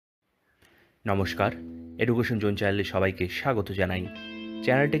নমস্কার, education zone চ্যানেলে সবাইকে স্বাগত জানাই।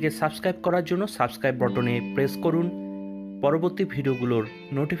 চ্যানেলটিকে সাবস্ক্রাইব করার জন্য সাবস্ক্রাইব বাটনে প্রেস করুন। পরবর্তী ভিডিওগুলোর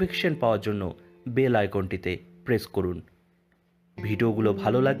নোটিফিকেশন পাওয়ার জন্য বেল আইকনটিতে প্রেস করুন। ভিডিওগুলো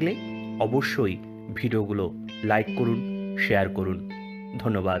ভালো লাগলে অবশ্যই ভিডিওগুলো লাইক করুন, শেয়ার করুন।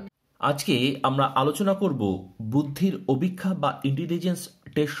 ধন্যবাদ। আজকে আমরা আলোচনা করব বুদ্ধির অভিক্ষা বা ইন্টেলিজেন্স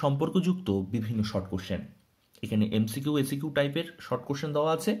টেস্ট সম্পর্কযুক্ত বিভিন্ন শর্ট কোশ্চেন। এখানে এমসিকিউ এসিকিউ টাইপের শর্ট কোশ্চেন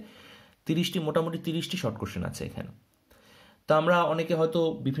দেওয়া আছে। মোটামুটি 30টি শর্ট কোশ্চেন আছে এখানে। তা আমরা অনেকে হয়তো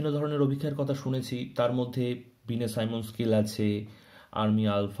বিভিন্ন ধরনের অভিক্ষার কথা শুনেছি। তার মধ্যে বিনে সাইমন স্কেল আছে, আর্মি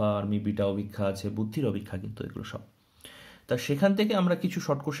আলফা, আর্মি বিটা অভিক্ষা আছে, বুদ্ধির অভিক্ষা কিন্তু এগুলো সব। তা সেখান থেকে আমরা কিছু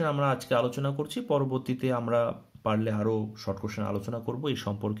শর্ট কোশ্চেন আমরা আজকে আলোচনা করছি। পরবর্তীতে আমরা পারলে আরও শর্ট কোশ্চেন আলোচনা করব এই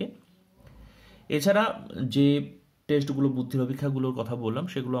সম্পর্কে। এছাড়া যে টেস্টগুলো, বুদ্ধির অভিক্ষাগুলোর কথা বললাম,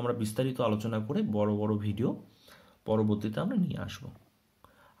 সেগুলো আমরা বিস্তারিত আলোচনা করে বড় বড় ভিডিও পরবর্তীতে আমরা নিয়ে আসব।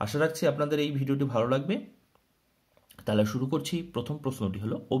 আশা রাখছি আপনাদের এই ভিডিওটি ভালো লাগবে। তাহলে শুরু করছি। প্রথম প্রশ্নটি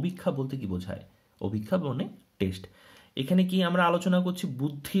হলো, অভিক্ষা বলতে কি বোঝায়? অভিক্ষা মানে টেস্ট। এখানে কি আমরা আলোচনা করছি?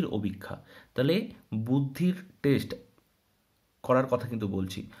 বুদ্ধির অভিক্ষা। তাহলে বুদ্ধির টেস্ট করার কথা কিন্তু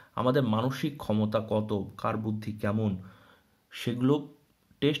বলছি। আমাদের মানসিক ক্ষমতা কত, কার বুদ্ধি কেমন, সেগুলো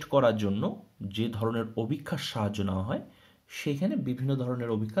টেস্ট করার জন্য যে ধরনের অভিক্ষার সাহায্য নেওয়া হয়, সেখানে বিভিন্ন ধরনের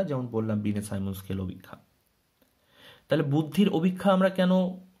অভিক্ষা, যেমন বললাম বিনে সাইমন স্কেল অভিক্ষা। তাহলে বুদ্ধির অভিক্ষা আমরা কেন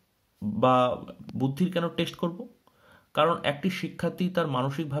বা বুদ্ধির কেন টেস্ট করব? কারণ একটি শিক্ষার্থী তার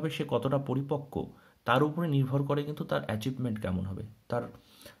মানসিকভাবে সে কতটা পরিপক্ক তার উপরে নির্ভর করে কিন্তু তার অ্যাচিভমেন্ট কেমন হবে। তার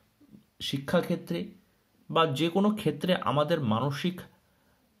শিক্ষাক্ষেত্রে বা যে কোনো ক্ষেত্রে আমাদের মানসিক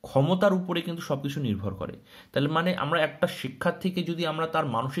ক্ষমতার উপরে কিন্তু সব কিছু নির্ভর করে। তাহলে মানে আমরা একটা শিক্ষার্থীকে যদি আমরা তার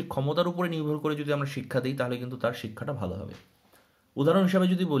মানসিক ক্ষমতার উপরে নির্ভর করে যদি আমরা শিক্ষা দিই, তাহলে কিন্তু তার শিক্ষাটা ভালো হবে। উদাহরণ হিসাবে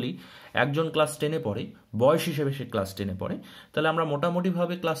যদি বলি, একজন ক্লাস 10-এ পড়ে, বয়স হিসেবে সে ক্লাস 10-এ পড়ে, তাহলে আমরা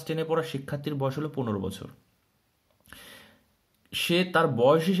মোটামুটিভাবে ক্লাস 10-এ পড়া শিক্ষার্থীর বয়স হলো 15 বছর। সে তার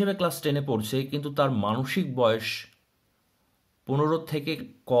বয়স হিসেবে ক্লাস 10-এ পড়ছে, কিন্তু তার মানসিক বয়স 15 থেকে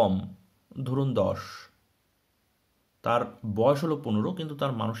কম, ধরুন 10। তার বয়স হলো 15, কিন্তু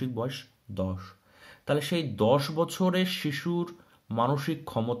তার মানসিক বয়স 10। তাহলে সেই 10 বছরের শিশুর মানসিক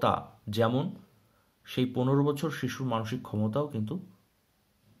ক্ষমতা যেমন, সেই 15 বছর শিশুর মানসিক ক্ষমতাও কিন্তু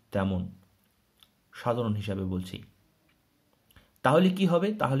তেমন, সাধারণ হিসাবে বলছি। তাহলে কি হবে?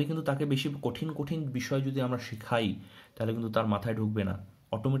 তাহলে কিন্তু তাকে বেশি কঠিন কঠিন বিষয় যদি আমরা শেখাই, তাহলে কিন্তু তার মাথায় ঢুকবে না,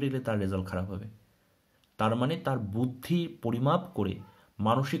 অটোমেটিকলি তার রেজাল্ট খারাপ হবে। তার মানে তার বুদ্ধি পরিমাপ করে,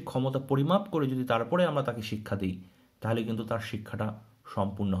 মানসিক ক্ষমতা পরিমাপ করে যদি তারপরে আমরা তাকে শিক্ষা দিই, তাহলে কিন্তু তার শিক্ষাটা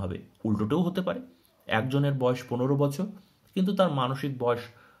সম্পূর্ণ হবে। উল্টোটাও হতে পারে, একজনের বয়স 15 বছর কিন্তু তার মানসিক বয়স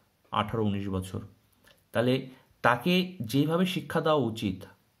 18-19 বছর। তাহলে তাকে যেভাবে শিক্ষা দেওয়া উচিত,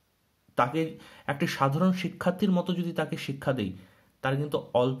 তাকে একটি সাধারণ শিক্ষার্থীর মতো যদি তাকে শিক্ষা দেই, তার কিন্তু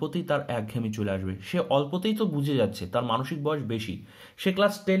অল্পতেই তার একঘেয়েমি চলে আসবে। সে অল্পতেই তো বুঝে যাচ্ছে, তার মানসিক বয়স বেশি, সে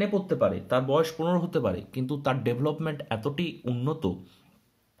ক্লাস 10-এ পড়তে পারে, তার বয়স 15 হতে পারে, কিন্তু তার ডেভেলপমেন্ট এতটাই উন্নত,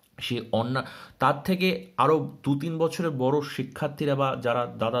 সে তার থেকে আরও 2-3 বছরের বড় শিক্ষার্থীরা বা যারা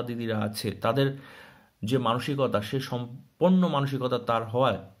দাদা দিদিরা আছে, তাদের যে মানসিকতা, সে সম্পন্ন মানসিকতা তার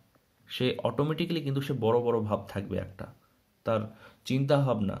হওয়ায় সে অটোমেটিক্যালি কিন্তু সে বড় বড় ভাব থাকবে একটা, তার চিন্তা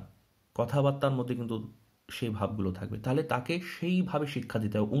ভাবনা, কথাবার্তার মধ্যে কিন্তু সেই ভাবগুলো থাকবে। তাহলে তাকে সেইভাবে শিক্ষা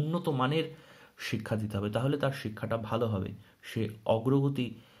দিতে হবে, উন্নত মানের শিক্ষা দিতে হবে, তাহলে তার শিক্ষাটা ভালো হবে, সে অগ্রগতি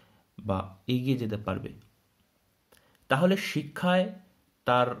বা এগিয়ে যেতে পারবে। তাহলে শিক্ষায়,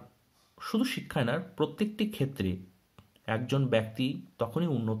 তার শুধু শিক্ষায় না, প্রত্যেকটি ক্ষেত্রে একজন ব্যক্তি তখনই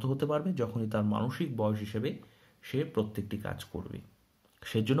উন্নত হতে পারবে যখনই তার মানসিক বয়স হিসেবে সে প্রত্যেকটি কাজ করবে।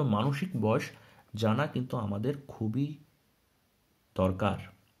 সেজন্য মানসিক বয়স জানা কিন্তু আমাদের খুবই দরকার।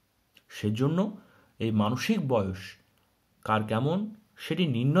 সেজন্য এই মানসিক বয়স কার কেমন সেটি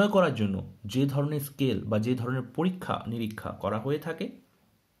নির্ণয় করার জন্য যে ধরনের স্কেল বা যে ধরনের পরীক্ষা নিরীক্ষা করা হয়ে থাকে,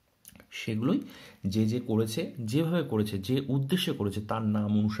 সেগুলোই যে যে করেছে, যেভাবে করেছে, যে উদ্দেশ্যে করেছে, তার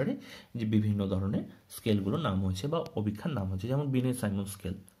নাম অনুসারে যে বিভিন্ন ধরনের স্কেলগুলোর নাম হয়েছে বা অভিক্ষার নাম হয়েছে। যেমন বিনে সাইমন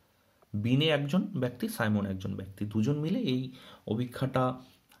স্কেল, বিনে একজন ব্যক্তি, সাইমন একজন ব্যক্তি, দুজন মিলে এই অভিক্ষাটা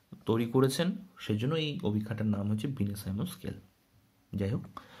তৈরি করেছেন, সেজন্য এই অভিক্ষাটার নাম হচ্ছে বিনে সাইমন স্কেল। যাই হোক,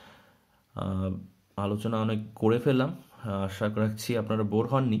 আলোচনা অনেক করে ফেললাম, আশা রাখছি আপনারা বোর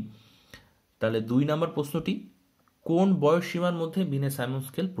হননি। তাহলে 2 নম্বর প্রশ্নটি, কোন বয়স সীমার মধ্যে বিনে সাইমন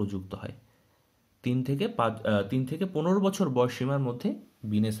স্কেল প্রযুক্ত হয়? 3 থেকে 15 বছর বয়স সীমার মধ্যে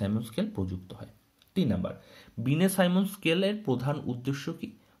বিনে সাইমন স্কেল প্রযুক্ত হয়। 3 নাম্বার, বিনে সাইমন স্কেলের প্রধান উদ্দেশ্য কি?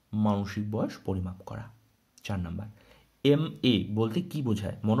 মানসিক বয়স পরিমাপ করা। 4 নাম্বার, M.A বলতে কি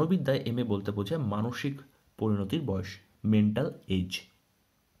বোঝায়? মনোবিদ্যায় M.A বলতে বোঝায় মানসিক পরিণতির বয়স, মেন্টাল এজ।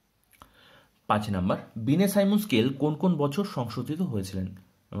 5 নাম্বার, বিনে সাইমন স্কেল কোন কোন বছর সংশোধিত হয়েছিলেন?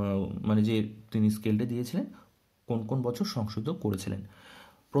 মানে যে তিনি স্কেলটা দিয়েছিলেন কোন কোন বছর সংশোধিত করেছিলেন।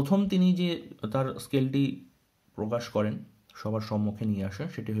 প্রথম তিনি যে তার স্কেলটি প্রকাশ করেন, সবার সম্মুখে নিয়ে আসেন,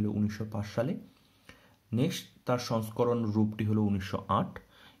 সেটি হলো 1905 সালে। নেক্সট তার সংস্করণ রূপটি হলো 1908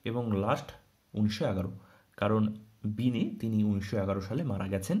 এবং লাস্ট 1911, কারণ বিনে তিনি 1911 সালে মারা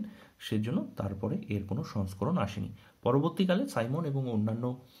গেছেন, সেজন্য তারপরে এর কোনো সংস্করণ আসেনি। পরবর্তীকালে সাইমন এবং অন্যান্য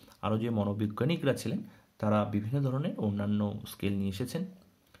আরও যে মনোবৈজ্ঞানিকরা ছিলেন তারা বিভিন্ন ধরনের অন্যান্য স্কেল নিয়ে এসেছেন।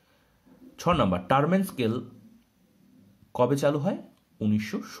 6 নম্বর, টার্মেন স্কেল কবে চালু হয়?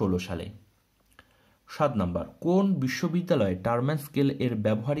 1916 সালে। 7 নম্বর, কোন বিশ্ববিদ্যালয়ে টার্মেন স্কেল এর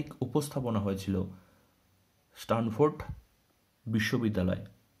ব্যবহারিক উপস্থাপনা হয়েছিল? স্ট্যানফোর্ড বিশ্ববিদ্যালয়।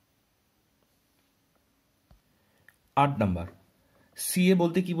 8 নম্বর, সিএ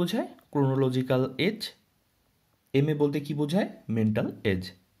বলতে কি বোঝায়? Chronological age. এমএ বলতে কি বোঝায়? Mental age.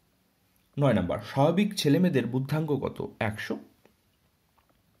 9 নম্বর, স্বাভাবিক ছেলেমেয়েদের বুদ্ধাঙ্ক কত? 100।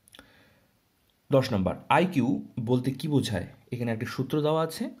 10 নম্বর, আইকিউ বলতে কি বোঝায়? এখানে একটা সূত্র দেওয়া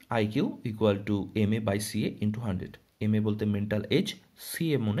আছে, IQ equal to M A by CA into 100। M A বলতে মেন্টাল এজ,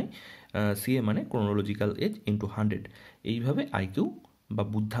 সিএ মানে ক্রোনোলজিক্যাল এজ ইন্টু 100। এইভাবে আইকিউ বা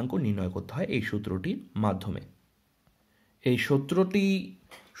বুদ্ধাঙ্ক নির্ণয় করতে হয় এই সূত্রটির মাধ্যমে। এই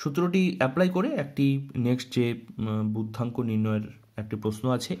সূত্রটি অ্যাপ্লাই করে একটি নেক্সট যে বুদ্ধাঙ্ক নির্ণয়ের একটি প্রশ্ন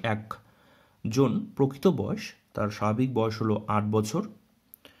আছে, একজন প্রকৃত বয়স, তার স্বাভাবিক বয়স হলো 8 বছর,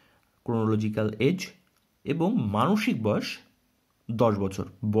 ক্রোনোলজিক্যাল এজ, এবং মানসিক বয়স 10 বছর।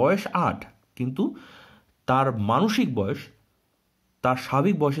 বয়স 8, কিন্তু তার মানসিক বয়স তার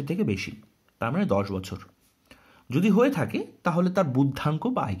স্বাভাবিক বয়সের থেকে বেশি, তার মানে 10 বছর যদি হয়ে থাকে, তাহলে তার বুদ্ধাঙ্ক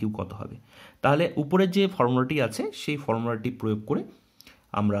বা আইকিউ কত হবে? তাহলে উপরের যে ফর্মুলাটি আছে সেই ফর্মুলাটি প্রয়োগ করে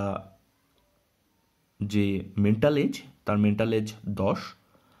আমরা যে মেন্টাল এজ, তার মেন্টাল এজ 10,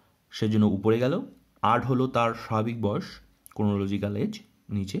 সেজন্য উপরে গেল। 8 হলো তার স্বাভাবিক বয়স, ক্রোনোলজিক্যাল এজ,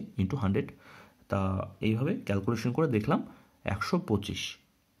 নিচে ইন্টু 100। তা এইভাবে ক্যালকুলেশন করে দেখলাম 125,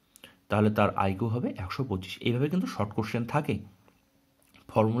 তাহলে তার আইকিউ হবে 125। এইভাবে কিন্তু শর্ট কোশ্চেন থাকে,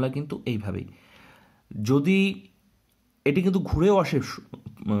 ফর্মুলা কিন্তু এইভাবেই। যদি এটি কিন্তু ঘুরেও আসে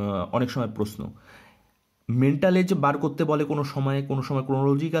অনেক সময় প্রশ্ন, মেন্টাল এজ বার করতে বলে কোনো সময়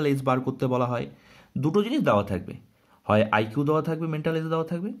ক্রোনোলজিক্যাল এজ বার করতে বলা হয়। দুটো জিনিস দেওয়া থাকবে, হয় আইকিউ দেওয়া থাকবে, মেন্টাল এজ দেওয়া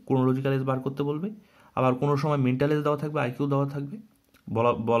থাকবে, ক্রোনোলজিক্যাল এজ বার করতে বলবে, আবার কোনো সময় মেন্টাল এজ দেওয়া থাকবে, আইকিউ দেওয়া থাকবে,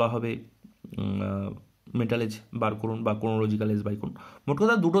 বলা হবে মেন্টাল এজ বার করুন বা ক্রোনোলজিক্যাল এজ বার করুন। মোট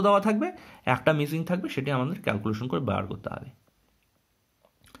কথা দুটো দেওয়া থাকবে, একটা মিসিং থাকবে, সেটি আমাদের ক্যালকুলেশন করে বার করতে হবে।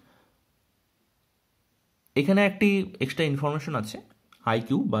 এখানে একটি এক্সট্রা ইনফরমেশন আছে,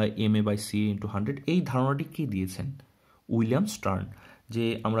 আইকিউ বা M A by C into 100, এই ধারণাটি কি দিয়েছেন? William stern. যে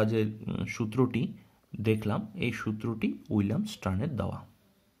আমরা যে সূত্রটি দেখলাম, এই সূত্রটি উইলিয়াম স্টার্নের দেওয়া।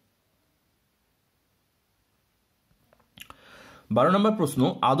 12 নম্বর প্রশ্ন,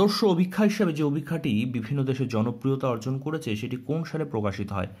 আদর্শ অভিক্ষা হিসেবে যে অভিক্ষাটি বিভিন্ন দেশে জনপ্রিয়তা অর্জন করেছে সেটি কোন সালে প্রকাশিত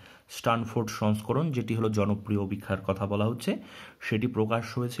হয়? স্ট্যানফোর্ড সংস্করণ, যেটি হলো জনপ্রিয় অভিক্ষার কথা বলা হচ্ছে, সেটি প্রকাশ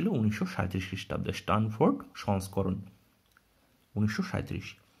হয়েছিল 1937 খ্রিস্টাব্দে। স্ট্যানফোর্ড সংস্করণ 1937।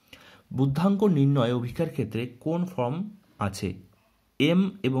 বুদ্ধাঙ্ক নির্ণয় অভিক্ষার ক্ষেত্রে কোন ফর্ম আছে? এম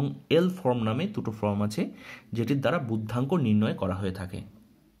এবং এল ফর্ম নামে দুটো ফর্ম আছে, যেটির দ্বারা বুদ্ধাঙ্ক নির্ণয় করা হয়ে থাকে।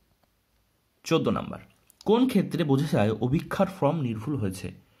 14 নম্বর, কোন ক্ষেত্রে বোঝা যায় অভিক্ষার ফর্ম নির্ভুল হয়েছে?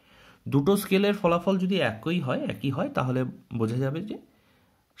 দুটো স্কেলের ফলাফল যদি একই হয়, তাহলে বোঝা যাবে যে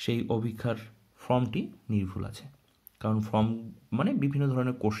সেই অভিক্ষার ফর্মটি নির্ভুল আছে। কারণ ফর্ম মানে বিভিন্ন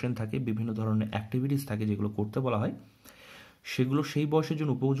ধরনের কোশ্চেন থাকে, বিভিন্ন ধরনের অ্যাক্টিভিটিস থাকে, যেগুলো করতে বলা হয়, সেগুলো সেই বয়সের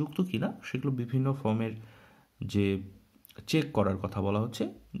জন্য উপযুক্ত কিনা সেগুলো বিভিন্ন ফর্মের যে চেক করার কথা বলা হচ্ছে।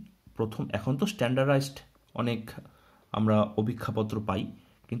 প্রথম, এখন তো স্ট্যান্ডার্ডাইজড অনেক আমরা অভিক্ষাপত্র পাই,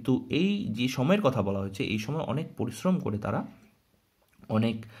 কিন্তু এই যে সময়ের কথা বলা হয়েছে, এই সময় অনেক পরিশ্রম করে তারা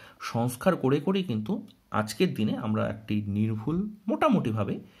অনেক সংস্কার করেই কিন্তু আজকের দিনে আমরা একটি নির্ভুল,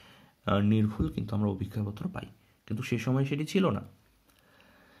 মোটামুটিভাবে নির্ভুল কিন্তু আমরা অভিক্ষাপত্র পাই, কিন্তু সেই সময় সেটি ছিল না।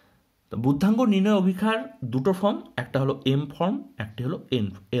 তো বুদ্ধাঙ্ক নির্ণয় অভিক্ষার দুটো ফর্ম, একটা হলো এম ফর্ম, একটি হলো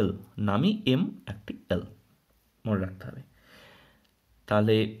এল। নামই এম, একটি এল, মনে রাখতে হবে।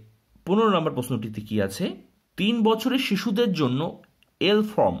 তাহলে 15 নম্বর প্রশ্নটিতে কি আছে? 3 বছরের শিশুদের জন্য এল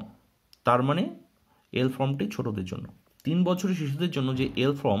ফর্ম, তার মানে এল ফর্মটি ছোটদের জন্য। 3 বছরের শিশুদের জন্য যে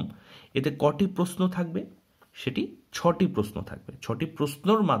এল ফর্ম, এতে কটি প্রশ্ন থাকবে? সেটি 6টি প্রশ্ন থাকবে। 6টি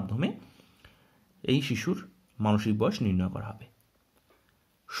প্রশ্নের মাধ্যমে এই শিশুর মানসিক বয়স নির্ণয় করা হবে।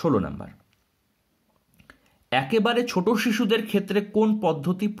 16 নম্বর, একেবারে ছোট শিশুদের ক্ষেত্রে কোন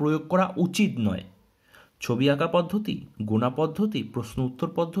পদ্ধতি প্রয়োগ করা উচিত নয়? ছবি আঁকা পদ্ধতি, গোনা পদ্ধতি, প্রশ্ন উত্তর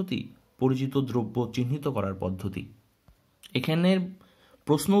পদ্ধতি, পরিচিত দ্রব্য চিহ্নিত করার পদ্ধতি। এখানে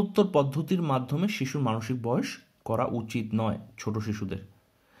প্রশ্ন উত্তর পদ্ধতির মাধ্যমে শিশুর মানসিক বয়স করা উচিত নয় ছোট শিশুদের।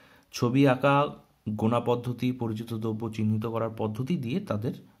 ছবি আঁকা, গোনা পদ্ধতি, পরিচিত দ্রব্য চিহ্নিত করার পদ্ধতি দিয়ে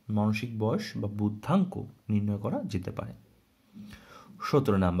তাদের মানসিক বয়স বা বুদ্ধাঙ্ক নির্ণয় করা যেতে পারে।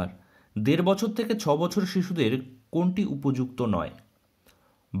 17 নাম্বার, 1.5 বছর থেকে 6 বছর শিশুদের কোনটি উপযুক্ত নয়?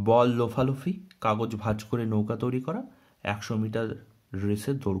 বল লোফালোফি, কাগজ ভাঁজ করে নৌকা তৈরি করা, 100 মিটার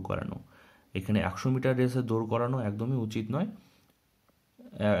রেসে দৌড় করানো। এখানে 100 মিটার রেসে দৌড় করানো একদমই উচিত নয়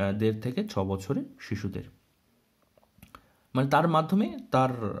 1.5 থেকে 6 বছরের শিশুদের, মানে তার মাধ্যমে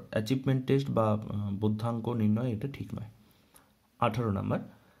তার অ্যাচিভমেন্ট টেস্ট বা বুদ্ধাঙ্ক নির্ণয় এটা ঠিক নয়। 18 নাম্বার,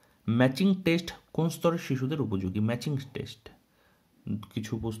 ম্যাচিং টেস্ট কোন স্তরের শিশুদের উপযোগী? ম্যাচিং টেস্ট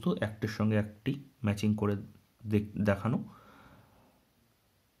কিছু বস্তু একটির সঙ্গে একটি ম্যাচিং করে দেখানো।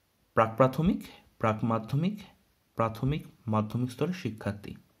 প্রাক প্রাথমিক, প্রাক মাধ্যমিক, প্রাথমিক, মাধ্যমিক স্তরের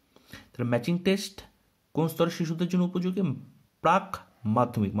শিক্ষার্থী। তাহলে ম্যাচিং টেস্ট কোন স্তরের শিশুদের জন্য উপযোগী? প্রাক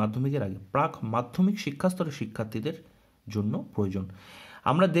মাধ্যমিক, মাধ্যমিকের আগে প্রাক মাধ্যমিক শিক্ষা স্তরের শিক্ষার্থীদের জন্য প্রয়োজন।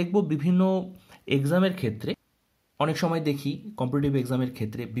 আমরা দেখব বিভিন্ন এক্সামের ক্ষেত্রে অনেক সময় দেখি কম্পিটিটিভ এক্সামের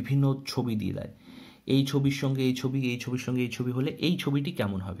ক্ষেত্রে বিভিন্ন ছবি দিয়ে দেয়, এই ছবির সঙ্গে এই ছবি, এই ছবির সঙ্গে এই ছবি হলে এই ছবিটি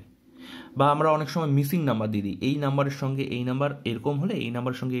কেমন হবে, বা আমরা অনেক সময় মিসিং নাম্বার দিয়ে দিই, এই নাম্বারের সঙ্গে এই নাম্বার এরকম হলে, এই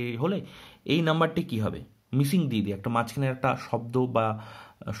নাম্বারের সঙ্গে এই হলে এই নাম্বারটি কী হবে, মিসিং দিয়ে দিই, একটা মাঝখানে একটা শব্দ বা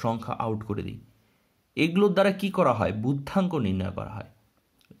সংখ্যা আউট করে দিই। এগুলোর দ্বারা কি করা হয়? বুদ্ধাঙ্ক নির্ণয় করা হয়,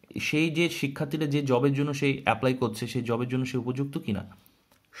 সেই যে শিক্ষার্থীরা যে জবের জন্য সে অ্যাপ্লাই করছে সেই জবের জন্য সে উপযুক্ত কিনা,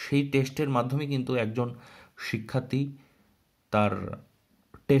 সেই টেস্টের মাধ্যমে কিন্তু একজন শিক্ষার্থী তার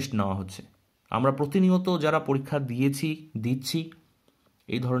টেস্ট নেওয়া হচ্ছে। আমরা প্রতিনিয়ত যারা পরীক্ষা দিচ্ছি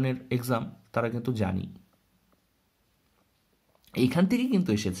এই ধরনের এক্সাম, তারা কিন্তু জানি এইখান থেকেই কিন্তু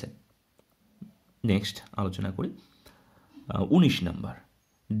এসেছে। নেক্সট আলোচনা করি 19 নাম্বার,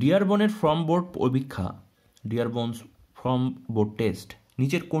 ডিয়ারবনের ফর্ম বোর্ড পরীক্ষা, ডিয়ারবনস ফর্ম বোর্ড টেস্ট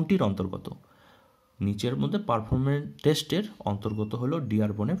নিচের কোনটির অন্তর্গত? নিচের মধ্যে পারফরমেন্স টেস্টের অন্তর্গত হলো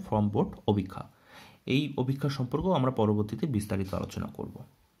ডিয়ারবনের ফর্ম বোর্ড অভিক্ষা। এই অভিক্ষা সম্পর্কেও আমরা পরবর্তীতে বিস্তারিত আলোচনা করব।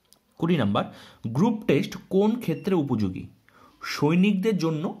 20 নাম্বার, গ্রুপ টেস্ট কোন ক্ষেত্রে উপযোগী? সৈনিকদের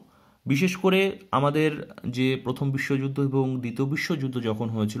জন্য, বিশেষ করে আমাদের যে প্রথম বিশ্বযুদ্ধ এবং দ্বিতীয় বিশ্বযুদ্ধ যখন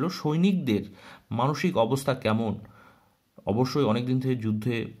হয়েছিল, সৈনিকদের মানসিক অবস্থা কেমন, অবশ্যই অনেক দিন থেকে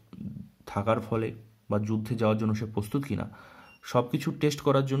যুদ্ধে থাকার ফলে বা যুদ্ধে যাওয়ার জন্য সে প্রস্তুত কিনা, সব কিছু টেস্ট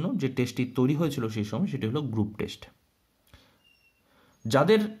করার জন্য যে টেস্টটি তৈরি হয়েছিল সেই সময়, সেটি হলো গ্রুপ টেস্ট।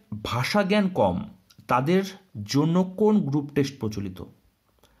 যাদের ভাষা জ্ঞান কম তাদের জন্য কোন গ্রুপ টেস্ট প্রচলিত?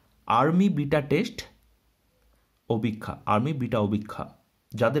 Army beta test অভিক্ষা, army beta অভিক্ষা।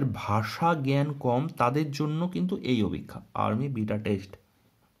 যাদের ভাষা জ্ঞান কম তাদের জন্য কিন্তু এই অভিক্ষা, আর্মি বিটা টেস্ট।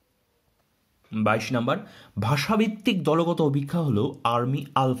 22 নাম্বার, ভাষাভিত্তিক দলগত অভিক্ষা হলো আর্মি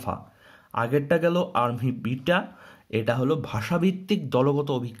আলফা। আগেরটা গেল আর্মি বিটা, এটা হলো ভাষাভিত্তিক দলগত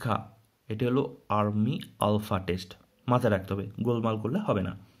অভিক্ষা, এটা হলো আর্মি আলফা টেস্ট। মাথায় রাখতে হবে, গোলমাল করলে হবে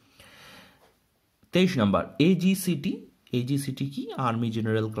না। 23 নাম্বার, এজিসিটি, এজিসিটি কি? Army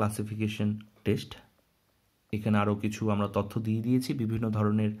general classification test. এখানে আরও কিছু আমরা তথ্য দিয়ে দিয়েছি বিভিন্ন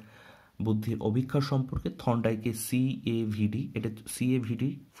ধরনের বুদ্ধির অভিক্ষা সম্পর্কে। থর্নডাইকে সিএভিডি, এটা সিএভিডি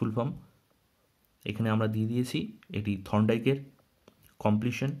ফুল ফর্ম এখানে আমরা দিয়ে দিয়েছি। এটি থর্নডাইকের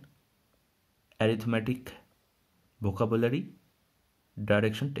completion, arithmetic, vocabulary,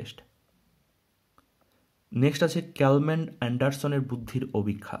 direction test. Next আছে ক্যালম্যান অ্যান্ডারসনের বুদ্ধির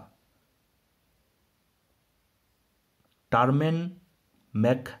অভিক্ষা, টারম্যান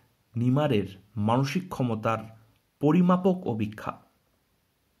ম্যাক নিমারের মানসিক ক্ষমতার পরিমাপক অভিক্ষা,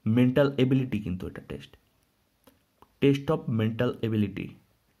 মেন্টাল এবিলিটি কিন্তু এটা test, test of mental ability,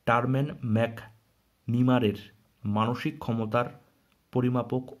 Terman Mac নিমারের মানসিক ক্ষমতার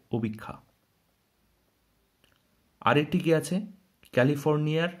পরিমাপক অভিক্ষা। আরেকটি কি আছে?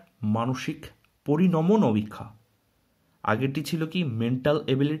 ক্যালিফোর্নিয়ার মানসিক পরিণমন অভিক্ষা। আগেরটি ছিল কি? মেন্টাল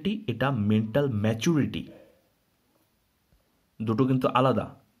এবিলিটি, এটা মেন্টাল ম্যাচুরিটি, দুটো কিন্তু আলাদা,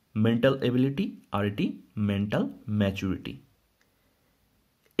 মেন্টাল এবিলিটি আর এটি মেন্টাল ম্যাচুরিটি।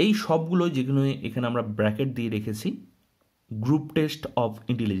 এই সবগুলো যেগুলো এখানে আমরা ব্র্যাকেট দিয়ে রেখেছি, গ্রুপ টেস্ট অফ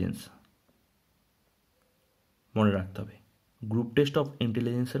ইন্টেলিজেন্স, মনে রাখতে হবে গ্রুপ টেস্ট অফ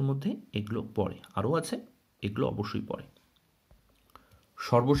ইন্টেলিজেন্সের মধ্যে এগুলো পড়ে, আরও আছে, এগুলো অবশ্যই পড়ে।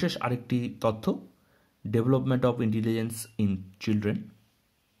 সর্বশেষ আরেকটি তথ্য, development of intelligence in children.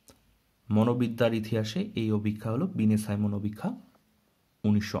 মনোবিদ্যার ইতিহাসে এই অভিক্ষা হলো বিনে সাইমন অভিক্ষা,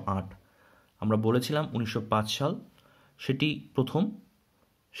 1908। আমরা বলেছিলাম 1905 সাল সেটি প্রথম,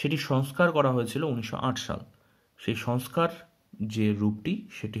 সেটি সংস্কার করা হয়েছিল 1908 সাল। সেই সংস্কার যে রূপটি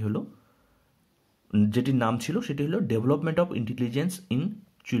সেটি হলো, যেটির নাম ছিল সেটি হলো development of intelligence in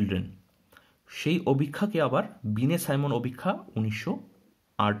children. সেই অভিক্ষাকে আবার বিনে সাইমন অভিক্ষা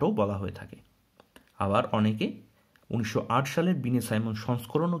 1908ও বলা হয়ে থাকে। আবার অনেকে সালের বিনে সাইমন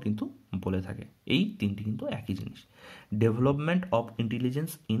সংস্করণও কিন্তু বলে থাকে। এই তিনটি কিন্তু একই জিনিস। Development of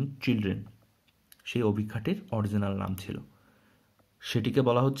intelligence in children সেই অভিক্ষাটির অরিজিনাল নাম ছিল, সেটিকে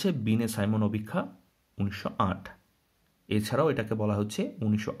বলা হচ্ছে বিনে সাইমন অভিক্ষা 1908। এছাড়াও এটাকে বলা হচ্ছে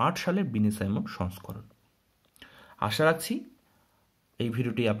 1908 সালের বিনে সাইমন সংস্করণ। আশা রাখছি এই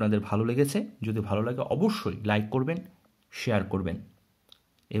ভিডিওটি আপনাদের ভালো লেগেছে। যদি ভালো লাগে অবশ্যই লাইক করবেন, শেয়ার করবেন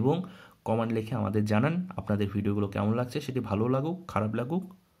এবং কমেন্ট লিখে আমাদের জানান আপনাদের ভিডিওগুলো কেমন লাগছে। সেটি ভালো লাগুক খারাপ লাগুক,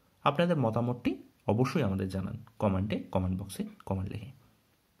 আপনাদের মতামতটি অবশ্যই আমাদের জানান কমেন্ট বক্সে কমেন্ট লিখে।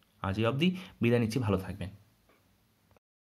 আজই অবধি বিদায় নিচ্ছি, ভালো থাকবেন।